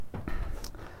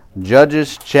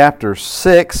Judges chapter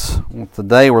 6.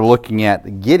 Today we're looking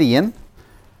at Gideon,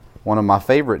 one of my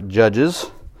favorite judges.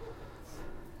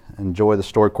 Enjoy the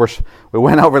story. Of course, we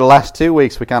went over the last 2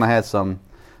 weeks. We kind of had some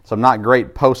not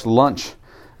great post-lunch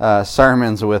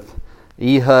sermons with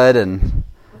Ehud and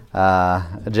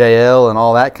Jael and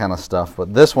all that kind of stuff.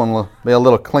 But this one will be a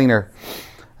little cleaner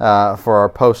for our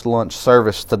post-lunch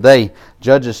service today.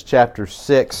 Judges chapter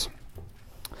 6.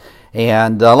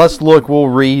 And let's look, we'll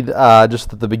read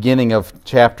just at the beginning of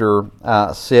chapter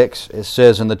 6. It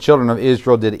says, "And the children of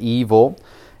Israel did evil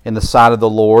in the sight of the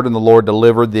Lord, and the Lord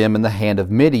delivered them in the hand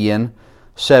of Midian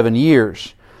 7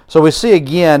 years. So we see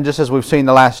again, just as we've seen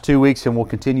the last 2 weeks, and we'll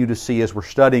continue to see as we're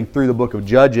studying through the book of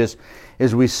Judges,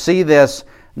 is we see this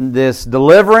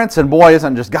deliverance, and boy,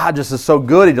 isn't just God just is so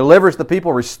good. He delivers the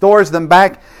people, restores them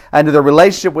back into their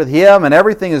relationship with Him, and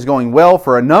everything is going well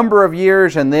for a number of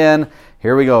years, and then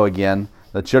here we go again.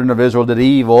 The children of Israel did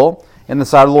evil in the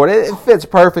sight of the Lord. It fits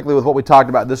perfectly with what we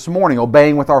talked about this morning,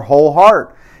 obeying with our whole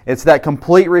heart. It's that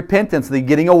complete repentance, the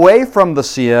getting away from the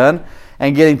sin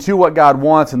and getting to what God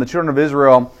wants. And the children of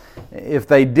Israel, if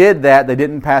they did that, they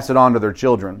didn't pass it on to their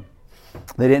children.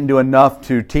 They didn't do enough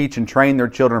to teach and train their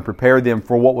children and prepare them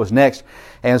for what was next.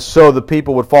 And so the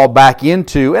people would fall back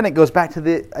into, and it goes back to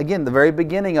the very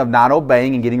beginning of not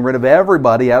obeying and getting rid of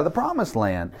everybody out of the promised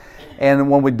land.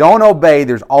 And when we don't obey,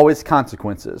 there's always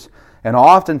consequences. And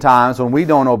oftentimes when we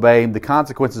don't obey, the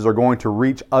consequences are going to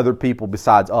reach other people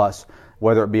besides us,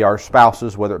 whether it be our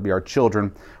spouses, whether it be our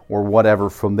children, or whatever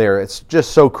from there. It's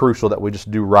just so crucial that we just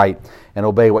do right and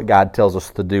obey what God tells us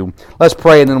to do. Let's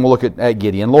pray and then we'll look at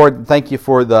Gideon. Lord, thank you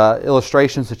for the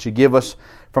illustrations that you give us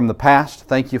from the past.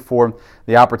 Thank you for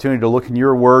the opportunity to look in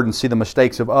your word and see the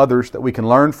mistakes of others that we can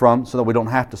learn from so that we don't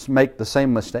have to make the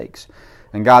same mistakes.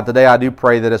 And God, today I do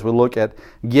pray that as we look at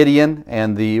Gideon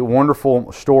and the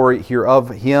wonderful story here of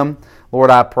him, Lord,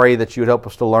 I pray that you would help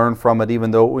us to learn from it,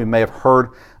 even though we may have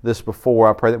heard this before.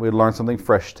 I pray that we'd learn something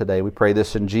fresh today. We pray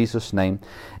this in Jesus' name.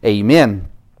 Amen.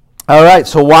 All right,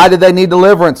 so why did they need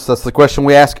deliverance? That's the question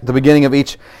we ask at the beginning of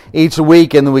each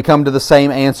week, and then we come to the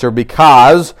same answer.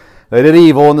 Because they did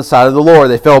evil in the sight of the Lord.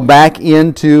 They fell back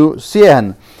into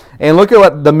sin. And look at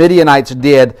what the Midianites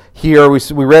did here.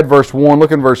 We read verse 1.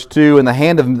 Look in verse 2. "And the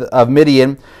hand of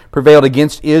Midian prevailed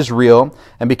against Israel.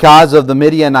 And because of the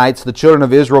Midianites, the children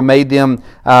of Israel made them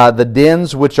the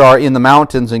dens which are in the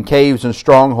mountains and caves and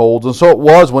strongholds. And so it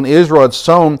was when Israel had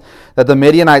sown that the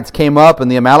Midianites came up,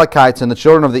 and the Amalekites and the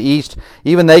children of the east,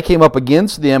 even they came up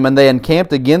against them, and they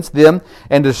encamped against them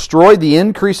and destroyed the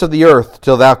increase of the earth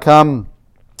till thou come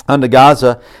unto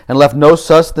Gaza, and left no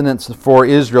sustenance for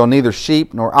Israel, neither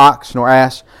sheep, nor ox, nor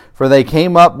ass. For they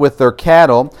came up with their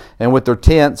cattle and with their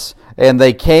tents, and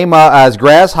they came as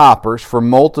grasshoppers for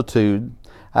multitude,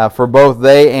 for both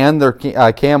they and their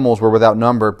camels were without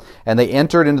number, and they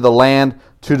entered into the land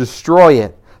to destroy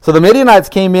it." So the Midianites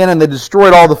came in and they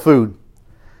destroyed all the food.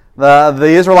 The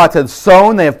Israelites had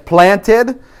sown, they have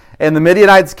planted, and the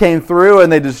Midianites came through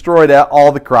and they destroyed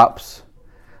all the crops.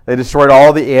 They destroyed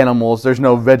all the animals. There's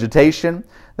no vegetation.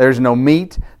 There's no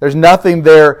meat. There's nothing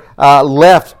there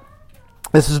left.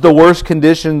 This is the worst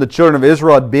condition the children of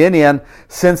Israel had been in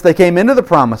since they came into the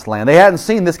Promised Land. They hadn't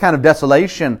seen this kind of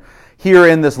desolation here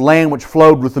in this land which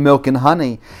flowed with the milk and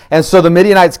honey. And so the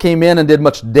Midianites came in and did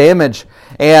much damage.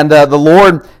 And the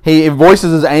Lord, He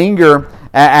voices His anger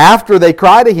after they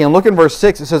cry to Him. Look in verse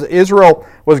 6. It says, "Israel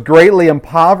was greatly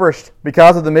impoverished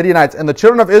because of the Midianites, and the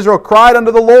children of Israel cried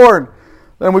unto the Lord."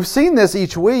 And we've seen this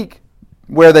each week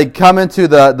where they come into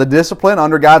the discipline,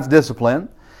 under God's discipline,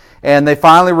 and they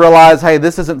finally realize, hey,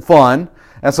 this isn't fun.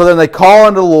 And so then they call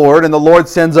unto the Lord, and the Lord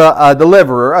sends a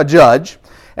deliverer, a judge.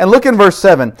 And look in verse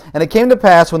 7. "And it came to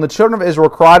pass, when the children of Israel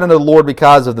cried unto the Lord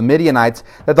because of the Midianites,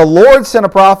 that the Lord sent a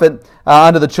prophet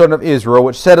unto the children of Israel,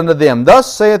 which said unto them,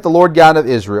 Thus saith the Lord God of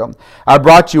Israel, I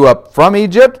brought you up from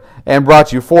Egypt, and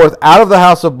brought you forth out of the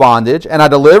house of bondage, and I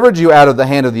delivered you out of the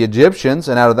hand of the Egyptians,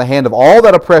 and out of the hand of all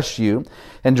that oppressed you,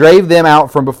 and drave them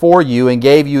out from before you, and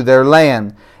gave you their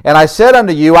land. And I said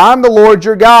unto you, I am the Lord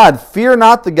your God. Fear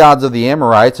not the gods of the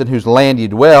Amorites, in whose land ye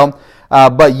dwell,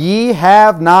 but ye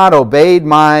have not obeyed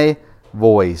my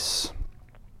voice."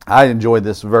 I enjoy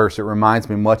this verse. It reminds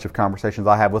me much of conversations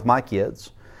I have with my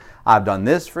kids. I've done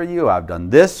this for you, I've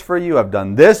done this for you, I've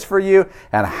done this for you,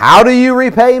 and how do you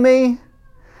repay me?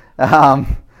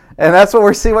 And that's what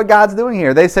we see what God's doing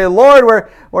here. They say, Lord,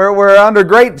 we're under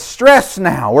great stress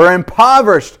now. We're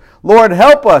impoverished. Lord,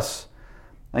 help us.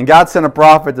 And God sent a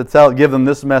prophet to give them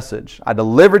this message. I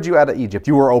delivered you out of Egypt.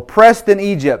 You were oppressed in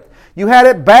Egypt. You had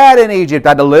it bad in Egypt.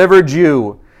 I delivered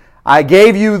you. I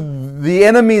gave you the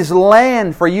enemy's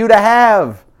land for you to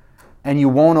have. and you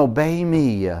won't obey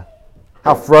me.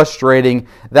 How frustrating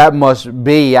that must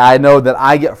be. I know that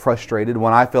I get frustrated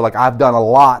when I feel like I've done a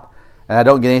lot and I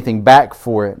don't get anything back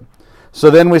for it. So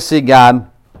then we see God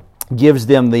gives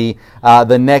them the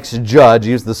next judge.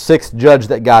 He's the sixth judge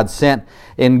that God sent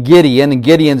in Gideon, and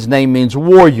Gideon's name means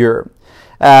warrior.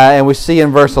 And we see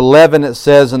in verse 11 it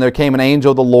says, "And there came an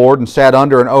angel of the Lord and sat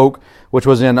under an oak which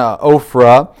was in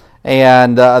Ophrah,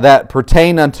 and that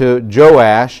pertained unto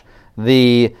Joash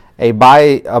the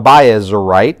Abiezrite,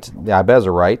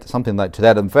 something like to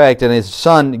that effect, and his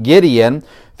son Gideon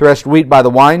threshed wheat by the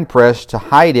winepress to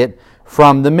hide it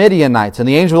from the Midianites. And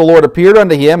the angel of the Lord appeared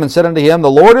unto him and said unto him,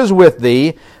 The Lord is with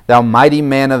thee, thou mighty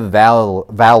man of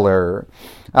valor."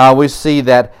 We see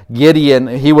that Gideon,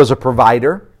 he was a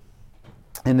provider.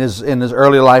 In his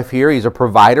early life here, he's a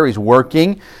provider. He's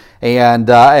working and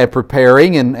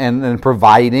preparing and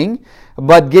providing.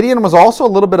 But Gideon was also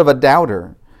a little bit of a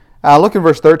doubter. Look in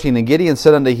verse 13. "And Gideon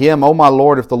said unto him, O my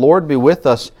Lord, if the Lord be with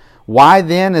us, why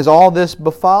then is all this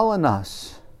befallen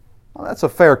us?" Well, that's a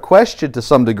fair question to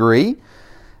some degree.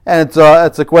 And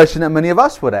it's a question that many of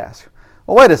us would ask.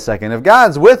 Well, wait a second. If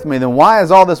God's with me, then why is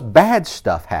all this bad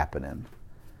stuff happening?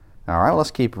 All right,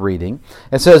 let's keep reading.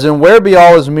 It says, "And where be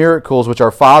all his miracles which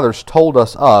our fathers told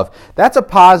us of?" That's a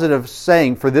positive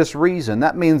saying for this reason.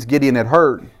 That means Gideon had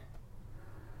heard.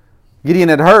 Gideon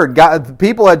had heard.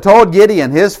 People had told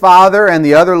Gideon, his father and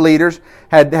the other leaders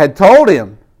had told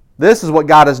him, this is what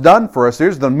God has done for us.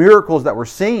 Here's the miracles that we're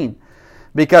seeing.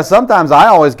 Because sometimes I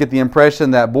always get the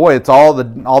impression that, boy, it's all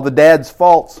the dad's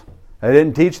faults. They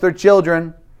didn't teach their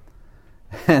children.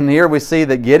 And here we see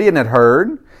that Gideon had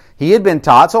heard. He had been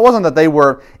taught. So it wasn't that they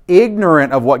were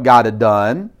ignorant of what God had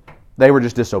done. They were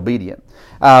just disobedient.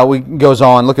 Goes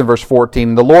on, look at verse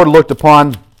 14. "The Lord looked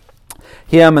upon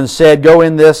him and said, Go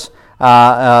in this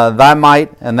thy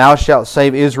might, and thou shalt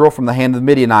save Israel from the hand of the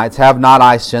Midianites. Have not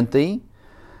I sent thee?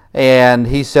 And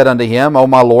he said unto him, O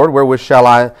my Lord, wherewith shall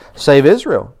I save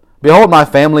Israel? Behold, my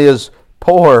family is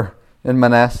poor in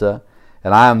Manasseh,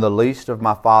 and I am the least of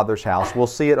my father's house." We'll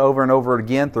see it over and over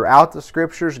again throughout the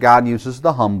Scriptures. God uses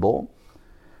the humble,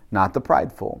 not the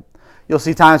prideful. You'll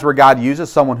see times where God uses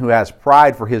someone who has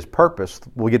pride for His purpose.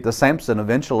 We'll get to Samson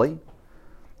eventually.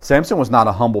 Samson was not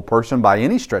a humble person by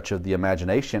any stretch of the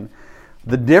imagination.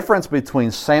 The difference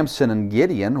between Samson and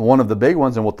Gideon, one of the big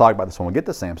ones, and we'll talk about this when we get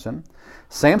to Samson,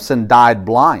 Samson died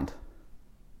blind.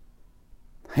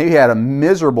 He had a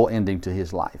miserable ending to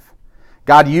his life.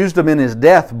 God used him in his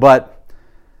death, but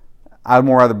I'd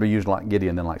more rather be used like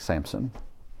Gideon than like Samson.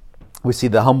 We see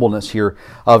the humbleness here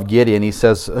of Gideon. He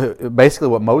says basically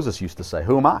what Moses used to say,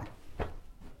 "Who am I?"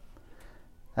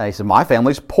 He said, "My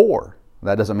family's poor."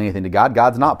 That doesn't mean anything to God.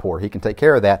 God's not poor. He can take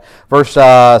care of that. Verse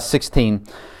 16,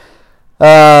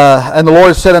 "And the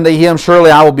Lord said unto him,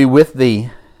 Surely I will be with thee,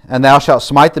 and thou shalt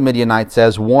smite the Midianites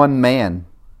as one man.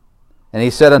 And he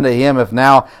said unto him, If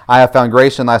now I have found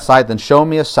grace in thy sight, then show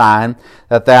me a sign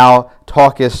that thou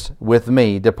talkest with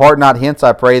me. Depart not hence,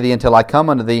 I pray thee, until I come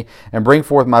unto thee, and bring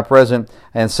forth my present,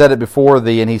 and set it before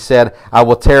thee. And he said, I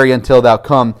will tarry until thou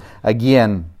come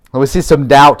again." We see some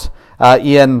doubt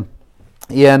in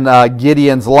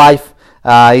Gideon's life.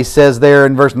 He says there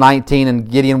in verse 19, "And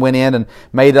Gideon went in and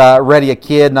made ready a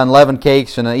kid and unleavened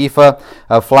cakes and an ephah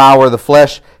of flour. The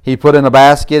flesh he put in a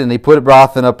basket, and he put it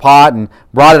broth in a pot, and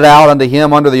brought it out unto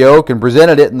him under the oak, and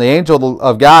presented it. And the angel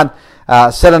of God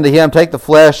said unto him, Take the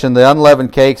flesh and the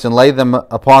unleavened cakes, and lay them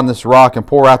upon this rock, and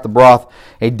pour out the broth.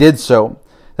 He did so.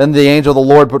 Then the angel of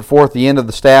the Lord put forth the end of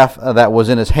the staff that was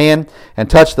in his hand, and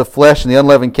touched the flesh and the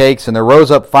unleavened cakes, and there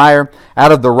rose up fire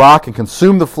out of the rock, and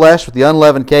consumed the flesh with the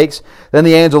unleavened cakes. Then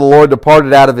the angel of the Lord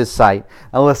departed out of his sight."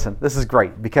 Now listen, this is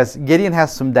great, because Gideon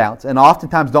has some doubts, and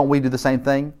oftentimes don't we do the same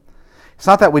thing? It's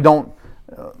not that we don't,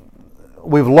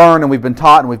 we've learned and we've been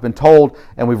taught and we've been told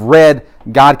and we've read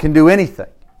God can do anything.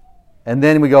 And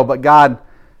then we go, but God,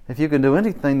 if you can do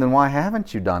anything, then why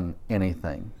haven't you done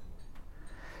anything?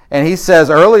 And he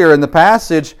says earlier in the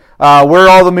passage, where are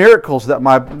all the miracles that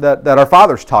our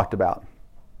fathers talked about?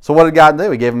 So what did God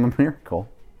do? He gave them a miracle.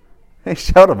 He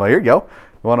showed them, here you go.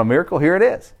 You want a miracle? Here it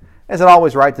is. Is it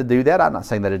always right to do that? I'm not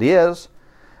saying that it is.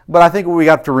 But I think we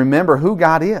have to remember who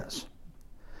God is.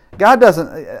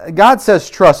 God says,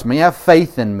 trust me, have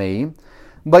faith in me.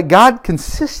 But God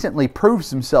consistently proves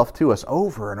Himself to us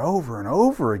over and over and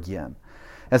over again.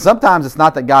 And sometimes it's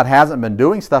not that God hasn't been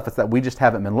doing stuff, it's that we just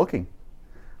haven't been looking.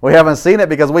 We haven't seen it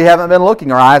because we haven't been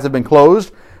looking. Our eyes have been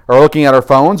closed, or looking at our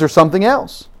phones, or something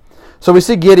else. So we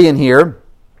see Gideon here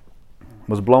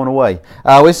was blown away.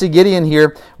 We see Gideon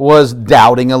here was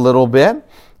doubting a little bit.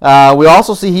 We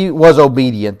also see he was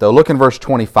obedient, though. Look in verse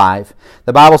 25.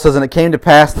 The Bible says, "And it came to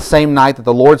pass the same night that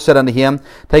the Lord said unto him,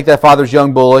 Take thy father's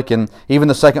young bullock, and even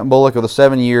the second bullock of the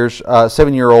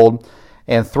 7-year-old,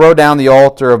 and throw down the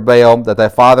altar of Baal that thy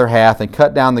father hath, and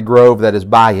cut down the grove that is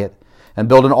by it, and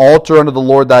build an altar unto the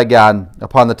Lord thy God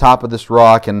upon the top of this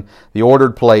rock in the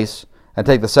ordered place, and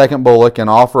take the second bullock, and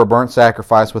offer a burnt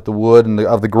sacrifice with the wood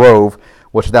of the grove,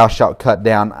 which thou shalt cut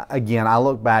down." Again, I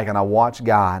look back and I watch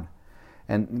God,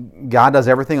 and God does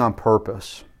everything on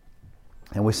purpose.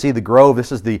 And we see the grove.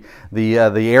 This is the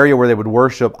area where they would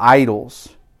worship idols.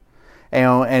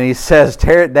 And he says,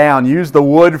 tear it down. Use the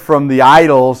wood from the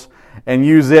idols and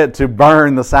use it to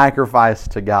burn the sacrifice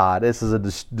to God. This is a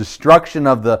destruction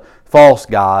of the false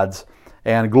gods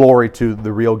and glory to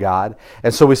the real God.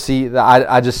 And so we see,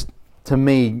 to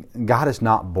me, God is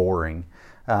not boring.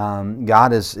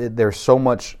 There's so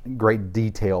much great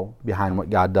detail behind what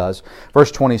God does.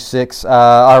 Verse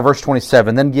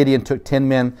 27, "Then Gideon took 10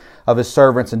 men of his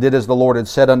servants and did as the Lord had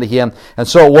said unto him. And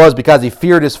so it was, because he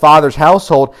feared his father's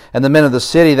household and the men of the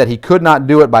city, that he could not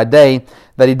do it by day,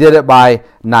 that he did it by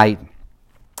night."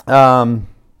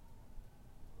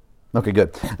 Okay, good.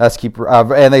 Let's keep.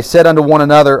 "And they said unto one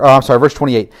another," verse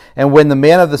 28. "And when the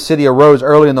men of the city arose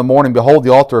early in the morning, behold,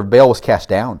 the altar of Baal was cast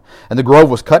down, and the grove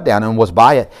was cut down, and was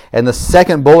by it. And the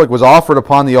second bullock was offered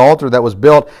upon the altar that was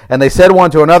built. And they said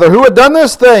one to another, Who had done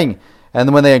this thing?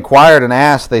 And when they inquired and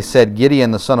asked, they said,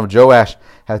 Gideon, the son of Joash,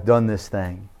 hath done this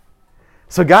thing."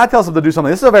 So God tells them to do something.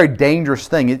 This is a very dangerous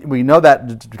thing. We know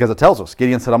that because it tells us.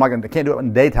 Gideon said, I can't do it in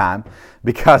the daytime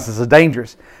because this is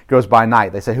dangerous. It goes by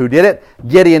night. They say, who did it?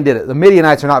 Gideon did it. The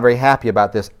Midianites are not very happy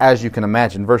about this, as you can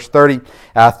imagine. Verse 30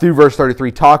 through verse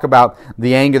 33 talk about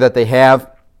the anger that they have.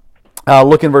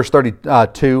 Look in verse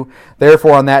 32.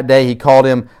 "Therefore on that day he called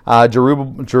him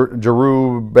Jerubbaal,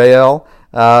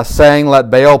 saying, Let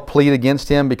Baal plead against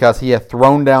him, because he hath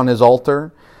thrown down his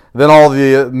altar. Then all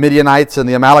the Midianites and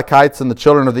the Amalekites and the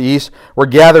children of the east were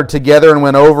gathered together and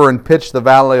went over and pitched the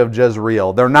valley of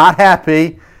Jezreel." They're not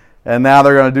happy, and now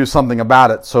they're going to do something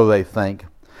about it, so they think.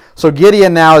 So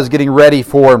Gideon now is getting ready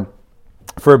for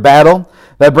a battle.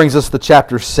 That brings us to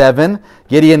chapter 7.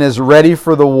 Gideon is ready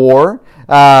for the war.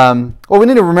 We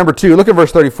need to remember too, look at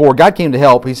verse 34. God came to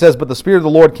help. He says, "But the Spirit of the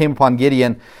Lord came upon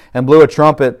Gideon and blew a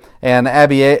trumpet, and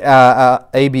Abiezar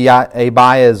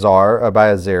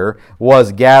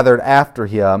was gathered after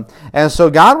him." And so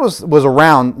God was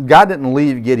around. God didn't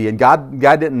leave Gideon. God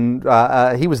didn't.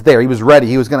 He was there. He was ready.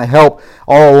 He was going to help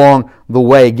all along the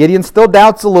way. Gideon still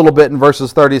doubts a little bit in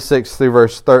verses 36 through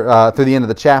through the end of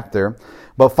the chapter.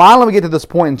 But finally we get to this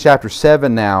point in chapter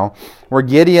 7 now, where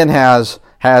Gideon appears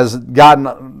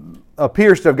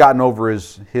to have gotten over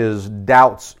his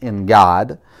doubts in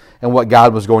God and what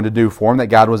God was going to do for him, that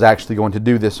God was actually going to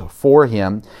do this for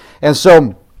him. And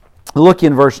so, look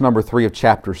in verse number 3 of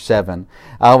chapter 7.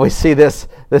 We see this.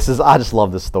 I just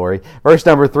love this story. Verse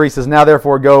number 3 says, "Now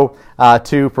therefore go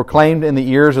to proclaim in the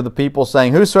ears of the people,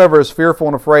 saying, Whosoever is fearful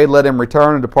and afraid, let him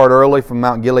return and depart early from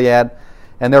Mount Gilead.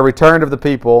 And there returned of the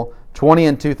people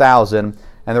 22,000,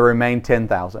 and there remained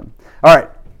 10,000. All right.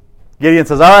 Gideon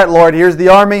says, all right, Lord, here's the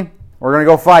army. We're going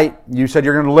to go fight. You said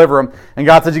you're going to deliver them. And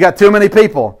God says, you got too many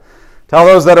people. Tell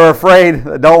those that are afraid,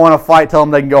 that don't want to fight, tell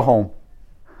them they can go home.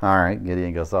 All right.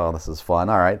 Gideon goes, oh, this is fun.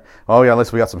 All right. Oh, yeah, at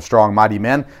least we got some strong, mighty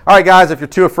men. All right, guys, if you're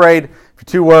too afraid, if you're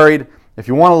too worried, if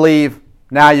you want to leave,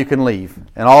 now you can leave.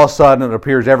 And all of a sudden, it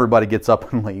appears everybody gets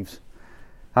up and leaves.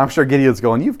 I'm sure Gideon's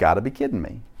going, you've got to be kidding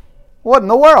me. What in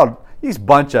the world? These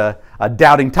bunch of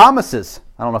doubting Thomases.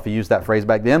 I don't know if he used that phrase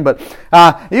back then, but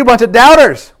you bunch of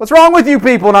doubters. What's wrong with you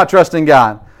people not trusting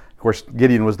God? Of course,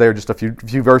 Gideon was there just a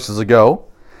few verses ago.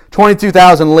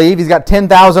 22,000 leave. He's got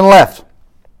 10,000 left.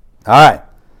 All right.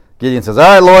 Gideon says,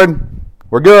 all right, Lord,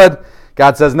 we're good.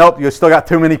 God says, nope, you still got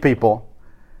too many people.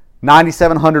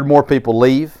 9,700 more people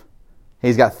leave.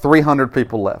 He's got 300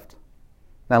 people left.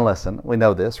 Now listen, we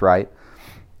know this, right?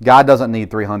 God doesn't need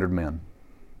 300 men.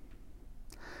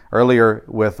 Earlier,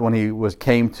 when he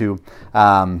came to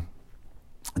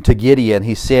Gideon,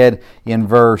 he said in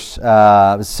verse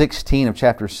 16 of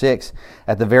chapter 6,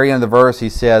 at the very end of the verse, he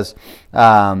says,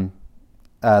 "Thou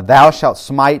shalt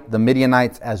smite the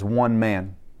Midianites as one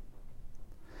man."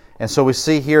 And so we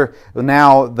see here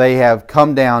now they have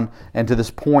come down and to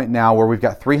this point now where we've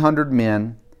got 300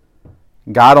 men.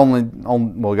 God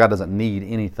God doesn't need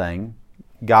anything.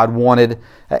 God wanted,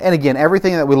 and again,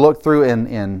 everything that we look through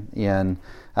in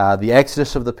the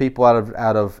exodus of the people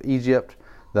out of Egypt,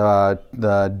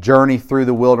 the journey through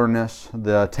the wilderness,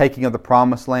 the taking of the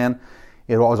promised land,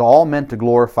 it was all meant to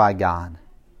glorify God.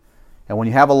 And when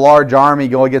you have a large army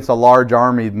go against a large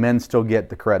army, men still get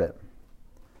the credit.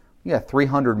 You got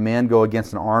 300 men go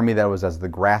against an army that was as the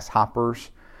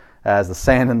grasshoppers, as the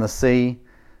sand in the sea.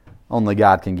 Only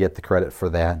God can get the credit for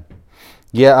that.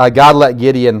 Yeah, God let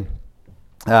Gideon,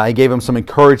 He gave him some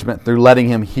encouragement through letting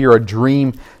him hear a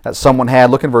dream that someone had.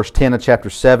 Look in verse 10 of chapter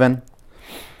 7.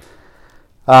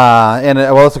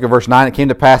 Let's look at verse 9. It came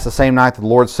to pass the same night that the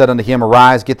Lord said unto him,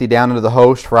 Arise, get thee down into the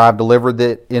host, for I have delivered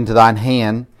it into thine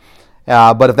hand.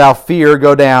 But if thou fear,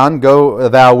 go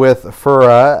thou with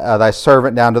Phurah thy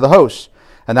servant down to the host,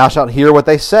 and thou shalt hear what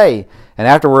they say. And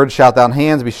afterward shalt thine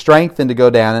hands be strengthened to go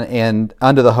down and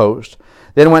unto the host.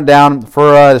 Then went down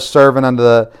Phurah his servant unto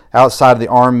the outside of the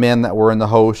armed men that were in the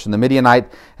host. And the Midianite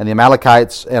and the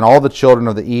Amalekites and all the children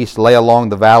of the east lay along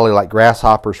the valley like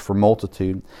grasshoppers for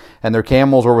multitude. And their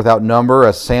camels were without number,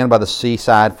 as sand by the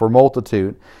seaside for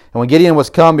multitude. And when Gideon was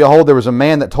come, behold, there was a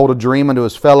man that told a dream unto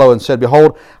his fellow, and said,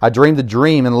 Behold, I dreamed a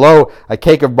dream, and lo, a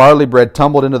cake of barley bread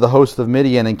tumbled into the host of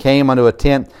Midian, and came unto a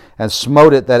tent, and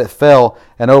smote it that it fell,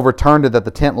 and overturned it that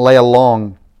the tent lay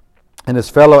along. And his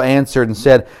fellow answered and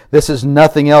said, This is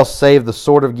nothing else save the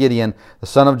sword of Gideon, the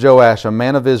son of Joash, a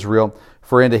man of Israel,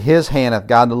 for into his hand hath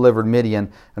God delivered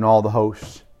Midian and all the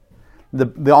hosts.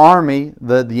 The army,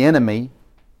 the enemy,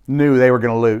 knew they were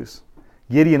going to lose.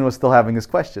 Gideon was still having his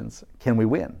questions. Can we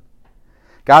win?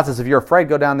 God says, if you're afraid,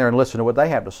 go down there and listen to what they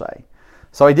have to say.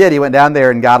 So he did. He went down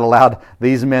there, and God allowed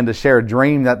these men to share a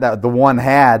dream that the one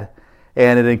had,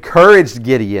 and it encouraged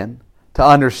Gideon to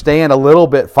understand a little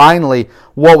bit, finally,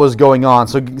 what was going on.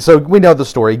 So we know the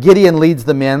story. Gideon leads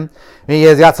the men. He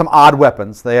has got some odd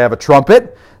weapons. They have a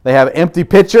trumpet, they have an empty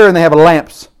pitcher, and they have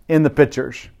lamps in the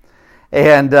pitchers.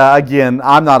 And again,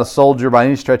 I'm not a soldier by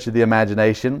any stretch of the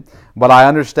imagination, but I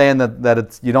understand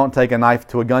that you don't take a knife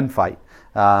to a gunfight.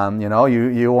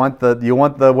 You want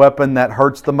the weapon that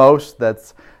hurts the most,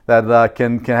 that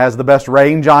has the best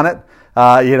range on it.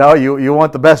 You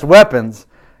want the best weapons.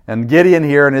 And Gideon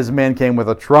here and his men came with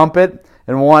a trumpet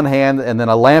in one hand and then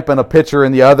a lamp and a pitcher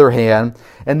in the other hand.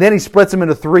 And then he splits them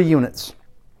into 3 units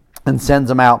and sends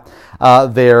them out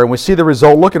there. And we see the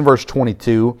result. Look in verse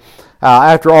 22.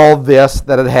 After all this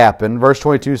that had happened, verse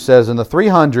 22 says, And the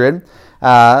 300,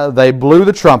 they blew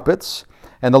the trumpets,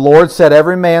 and the Lord set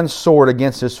every man's sword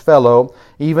against his fellow,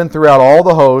 even throughout all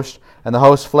the host. And the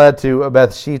host fled to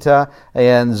Bethshittah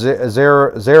and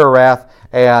Zererath,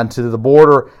 and to the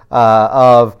border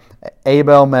of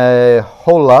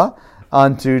Abel-Meholah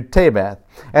unto Tabath.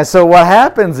 And so what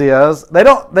happens is they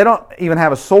don't even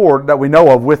have a sword that we know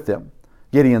of with them.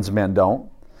 Gideon's men don't.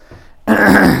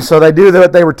 So they do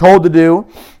what they were told to do.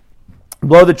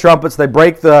 Blow the trumpets, they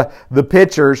break the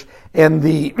pitchers, and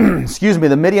the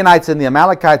the Midianites and the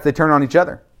Amalekites, they turn on each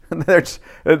other. It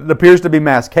appears to be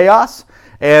mass chaos,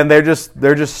 and they're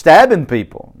just stabbing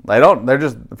people. They're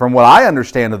just, from what I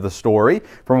understand of the story,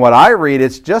 from what I read,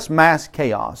 it's just mass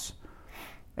chaos.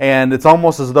 And it's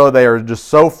almost as though they are just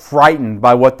so frightened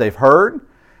by what they've heard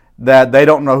that they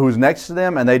don't know who's next to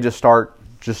them, and they just start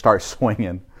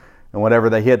swinging. And whatever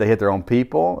they hit their own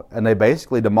people, and they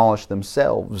basically demolish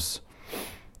themselves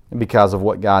because of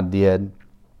what God did.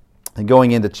 And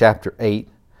going into chapter 8,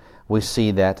 we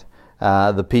see that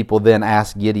the people then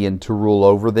ask Gideon to rule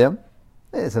over them.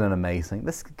 Isn't it amazing?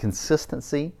 This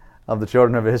consistency of the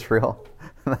children of Israel.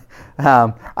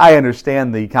 I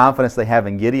understand the confidence they have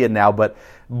in Gideon now, but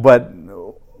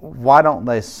why don't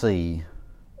they see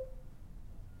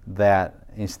that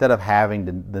instead of having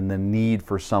the need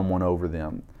for someone over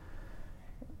them,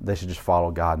 they should just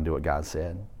follow God and do what God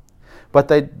said? But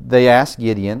they asked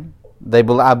Gideon. I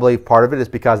believe part of it is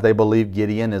because they believe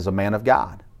Gideon is a man of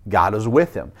God. God is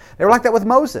with him. They were like that with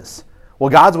Moses.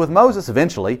 Well, God's with Moses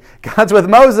eventually. God's with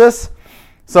Moses.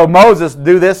 So Moses,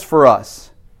 do this for us.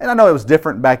 And I know it was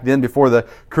different back then before the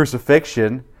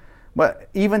crucifixion. But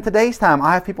even today's time,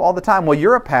 I have people all the time, well,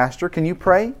 you're a pastor. Can you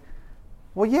pray?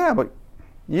 Well, yeah, but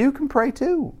you can pray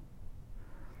too.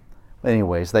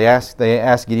 Anyways, they asked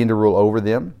Gideon to rule over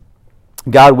them.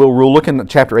 God will rule. Look in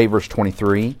chapter 8, verse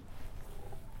 23. It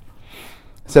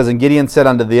says, And Gideon said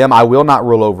unto them, I will not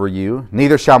rule over you,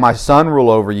 neither shall my son rule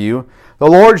over you. The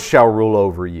Lord shall rule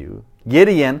over you.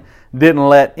 Gideon didn't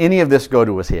let any of this go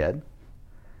to his head.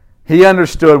 He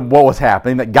understood what was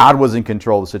happening, that God was in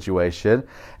control of the situation.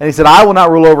 And he said, I will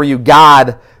not rule over you.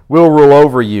 God will rule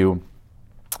over you.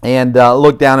 And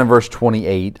look down in verse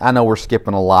 28. I know we're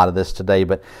skipping a lot of this today,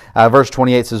 but verse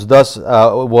 28 says, Thus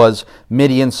was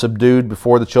Midian subdued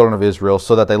before the children of Israel,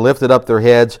 so that they lifted up their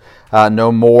heads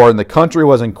no more. And the country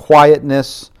was in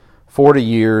quietness 40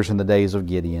 years in the days of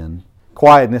Gideon.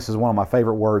 Quietness is one of my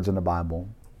favorite words in the Bible.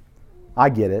 I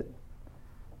get it.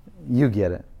 You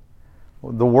get it.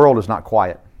 The world is not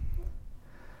quiet.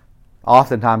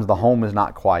 Oftentimes the home is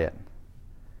not quiet.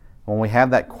 when we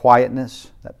have that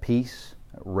quietness, that peace,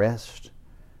 that rest,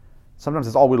 sometimes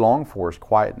it's all we long for is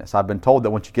quietness. I've been told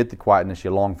that once you get the quietness,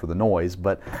 you long for the noise.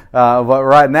 But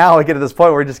right now, we get to this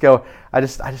point where we just go, I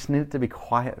just need it to be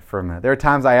quiet for a minute. There are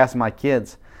times I ask my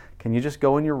kids, can you just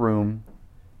go in your room,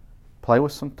 play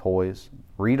with some toys,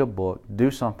 read a book, do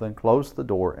something, close the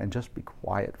door, and just be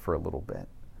quiet for a little bit.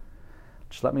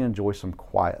 Just let me enjoy some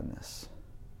quietness.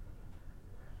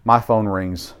 My phone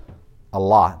rings a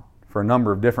lot for a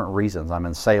number of different reasons. I'm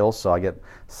in sales, so I get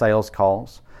sales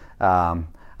calls.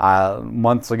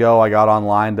 Months ago, I got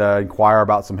online to inquire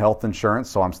about some health insurance,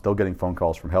 so I'm still getting phone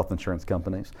calls from health insurance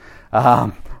companies.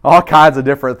 All kinds of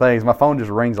different things. My phone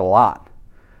just rings a lot.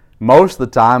 Most of the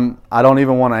time, I don't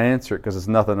even want to answer it because it's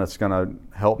nothing that's going to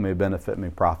help me, benefit me,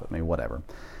 profit me, whatever.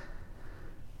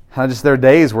 There are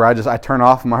days where I turn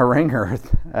off my ringer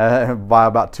by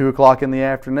about 2 o'clock in the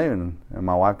afternoon, and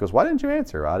my wife goes, "Why didn't you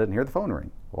answer?" "I didn't hear the phone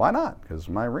ring." "Why not?" "Because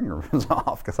my ringer was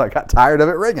off, because I got tired of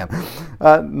it ringing."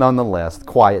 Nonetheless,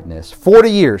 quietness. 40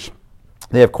 years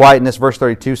they have quietness. Verse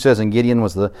 32 says, and Gideon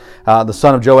was the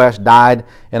son of Joash, died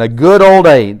in a good old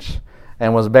age,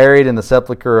 and was buried in the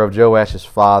sepulchre of Joash's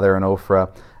father in Ophrah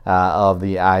of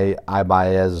the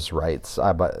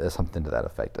Abiezrites. Something to that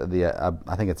effect.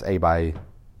 I think it's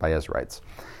Abiezrites.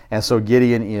 And so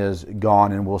Gideon is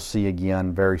gone, and we'll see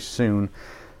again very soon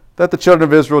that the children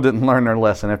of Israel didn't learn their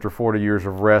lesson. After 40 years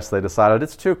of rest, they decided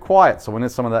it's too quiet, so we need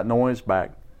some of that noise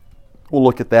back. We'll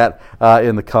look at that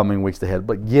in the coming weeks ahead.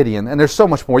 But Gideon, and there's so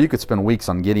much more. You could spend weeks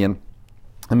on Gideon,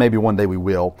 and maybe one day we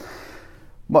will.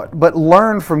 But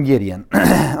learn from Gideon.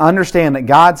 Understand that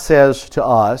God says to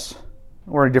us,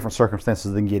 we're in different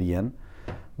circumstances than Gideon,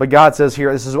 but God says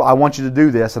here, I want you to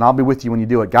do this, and I'll be with you when you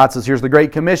do it. God says, here's the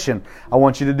Great Commission. I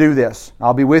want you to do this.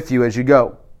 I'll be with you as you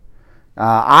go.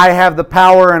 I have the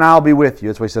power, and I'll be with you.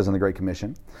 That's what he says in the Great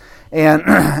Commission.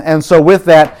 And so with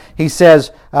that, he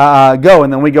says, go.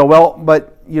 And then we go, well,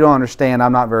 but you don't understand.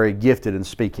 I'm not very gifted in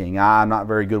speaking. I'm not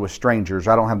very good with strangers.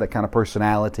 I don't have that kind of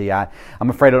personality. I'm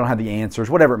afraid I don't have the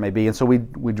answers, whatever it may be. And so we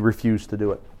refuse to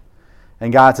do it.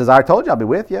 And God says, I told you I'll be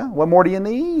with you. What more do you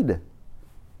need?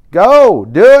 Go,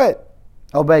 do it.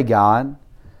 Obey God.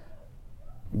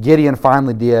 Gideon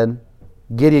finally did.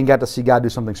 Gideon got to see God do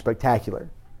something spectacular.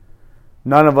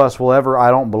 None of us will ever,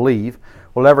 I don't believe,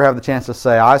 will ever have the chance to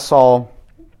say, I saw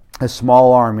a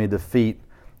small army defeat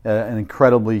an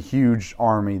incredibly huge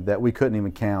army that we couldn't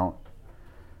even count.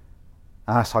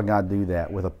 I saw God do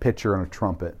that with a pitcher and a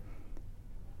trumpet.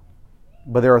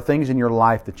 But there are things in your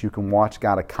life that you can watch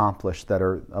God accomplish that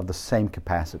are of the same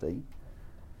capacity.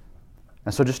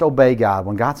 And so just obey God.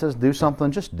 When God says do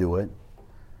something, just do it.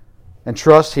 And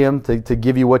trust Him to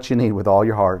give you what you need with all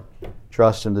your heart.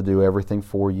 Trust Him to do everything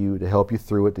for you, to help you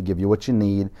through it, to give you what you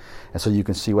need, and so you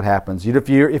can see what happens. If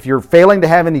you're failing to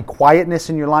have any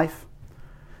quietness in your life,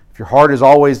 if your heart is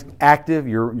always active,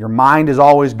 your mind is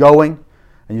always going,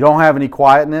 and you don't have any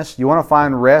quietness, you want to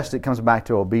find rest, it comes back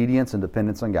to obedience and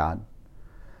dependence on God.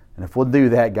 And if we'll do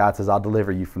that, God says, I'll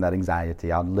deliver you from that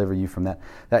anxiety. I'll deliver you from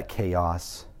that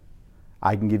chaos.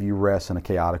 I can give you rest in a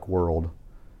chaotic world.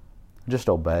 Just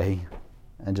obey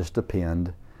and just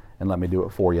depend and let me do it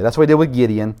for you. That's what we did with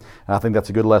Gideon, and I think that's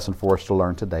a good lesson for us to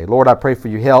learn today. Lord, I pray for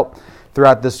your help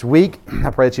throughout this week. I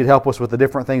pray that you'd help us with the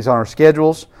different things on our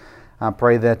schedules. I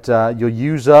pray that you'll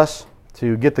use us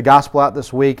to get the gospel out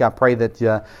this week. I pray that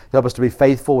you help us to be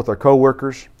faithful with our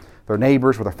coworkers, with our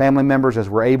neighbors, with our family members as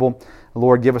we're able.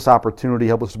 Lord, give us opportunity.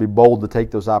 Help us to be bold to take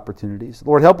those opportunities.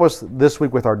 Lord, help us this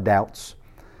week with our doubts.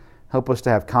 Help us to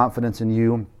have confidence in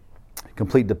you,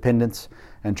 complete dependence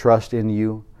and trust in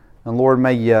you. And Lord,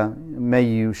 may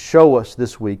you show us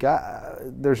this week.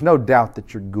 There's no doubt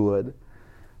that you're good.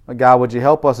 But God, would you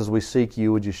help us as we seek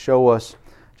you? Would you show us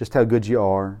just how good you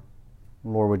are?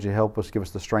 Lord, would you help us, give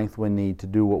us the strength we need to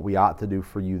do what we ought to do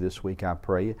for you this week, I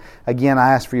pray. Again,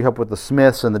 I ask for your help with the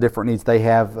Smiths and the different needs they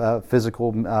have,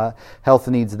 physical health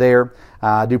needs there.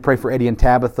 I do pray for Eddie and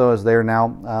Tabitha as they're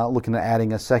now looking at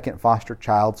adding a second foster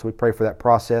child. So we pray for that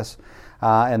process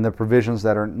and the provisions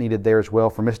that are needed there as well.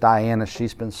 For Miss Diana,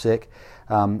 she's been sick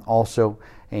also.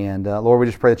 And Lord, we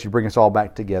just pray that you bring us all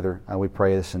back together. We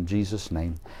pray this in Jesus'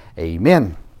 name.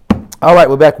 Amen. All right,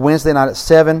 we're back Wednesday night at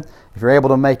 7. If you're able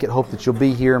to make it, hope that you'll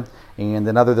be here. And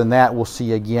then other than that, we'll see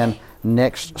you again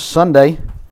next Sunday